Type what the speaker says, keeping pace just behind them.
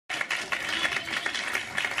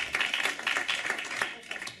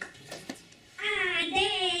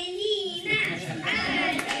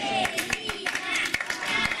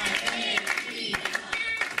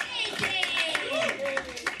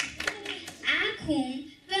Acum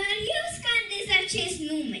doar eu scandez acest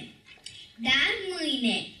nume, dar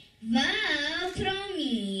mâine vă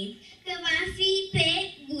promit că va fi pe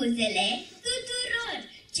buzele tuturor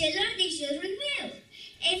celor din jurul meu.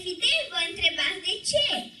 Evident, vă întrebați de ce?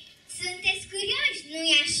 Sunteți curioși,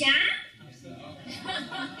 nu-i așa?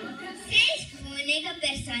 Se spune că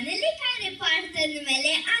persoanele care poartă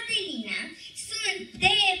numele Adelina sunt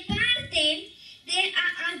departe de a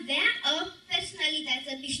avea o personalitate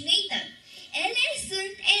obișnuită. Ele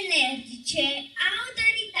sunt energice,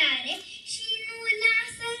 autoritare și nu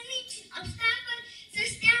lasă niciun obstacol să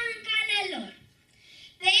stea în calea lor.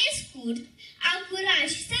 Pe scurt, au curaj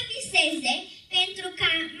să viseze pentru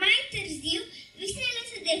ca mai târziu visele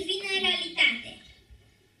să devină realitate.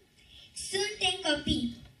 Suntem copii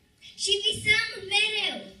și visăm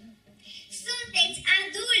mereu. Sunteți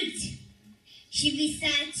adulți și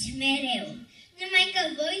visați mereu. Numai că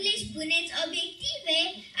voi le spuneți obiective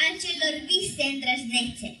acelor vise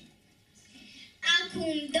îndrăznețe.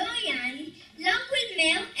 Acum 2 ani, locul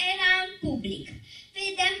meu era în public.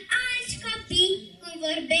 Vedeam alți copii cum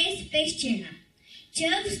vorbesc pe scenă. Ce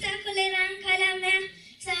obstacol era în calea mea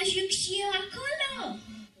să ajung și eu acolo?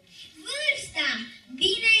 Vârsta,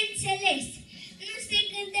 bineînțeles. Nu se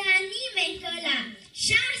gândea nimeni că la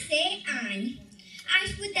 6 ani aș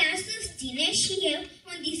putea susține și eu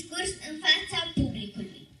un discurs în fața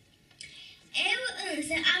publicului. Eu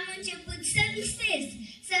însă am început să visez,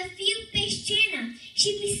 să fiu pe scenă și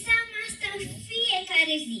visam asta în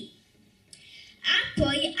fiecare zi.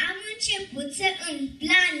 Apoi am început să îmi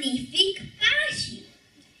planific pașii.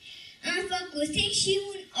 Îmi făcusem și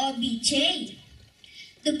un obicei.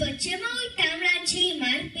 După ce mă uitam la cei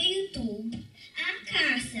mari pe YouTube,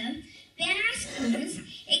 acasă, pe ascuns,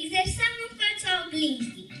 exersam în fața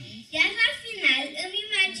oglinzii, iar la final îmi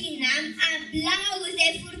imaginam aplauze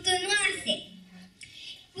furtunoase.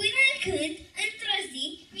 Până când, într-o zi,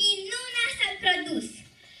 minunea s-a produs.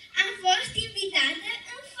 Am fost invitată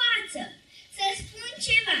în față să spun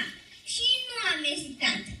ceva și nu am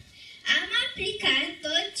ezitat. Am aplicat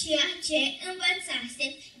tot ceea ce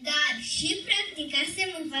învățasem, dar și practicasem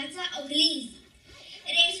în fața oglinzii.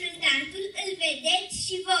 Rezultatul îl vedeți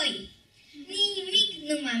și voi. Nimic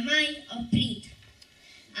nu m-a mai oprit.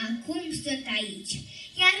 Acum sunt aici,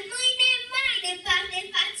 iar mâine mai departe în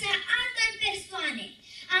fața altor persoane,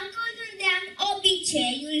 acolo unde am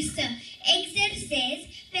obiceiul să exersez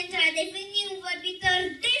pentru a deveni un vorbitor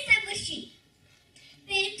desăvârșit.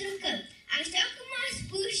 Pentru că, așa cum a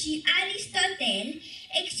spus și Aristotel,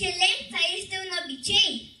 excelența este un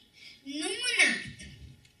obicei, nu un act.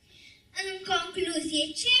 În concluzie,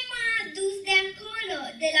 ce m-a adus de acolo,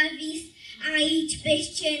 de la vis, aici pe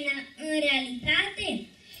scenă, în realitate?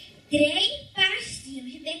 3 pași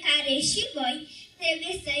simpli pe care și voi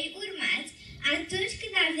trebuie să-i urmați atunci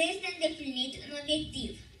când aveți de îndeplinit un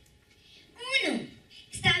obiectiv. 1.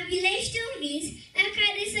 Stabilește un vis la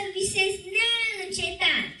care să visezi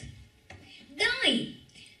neîncetat. 2.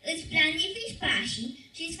 Îți planifici pașii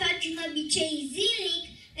și îți faci un obicei zilnic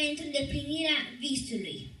pentru îndeplinirea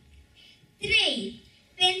visului. 3.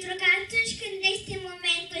 Pentru că atunci când este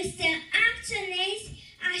momentul să acționezi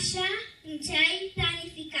așa cum ți-ai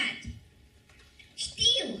planificat.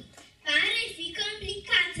 Știu, pare fi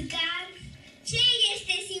complicat, dar ce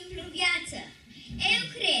este simplu în viață? Eu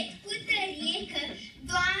cred cu tărie că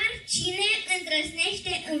doar cine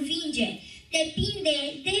îndrăznește învinge. Depinde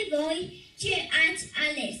de voi ce ați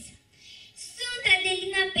ales. Sunt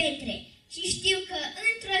Adelina Petre și știu că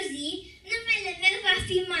într-o zi numele meu va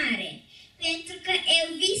fi mare. Pentru că eu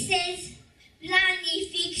visez,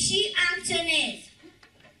 planific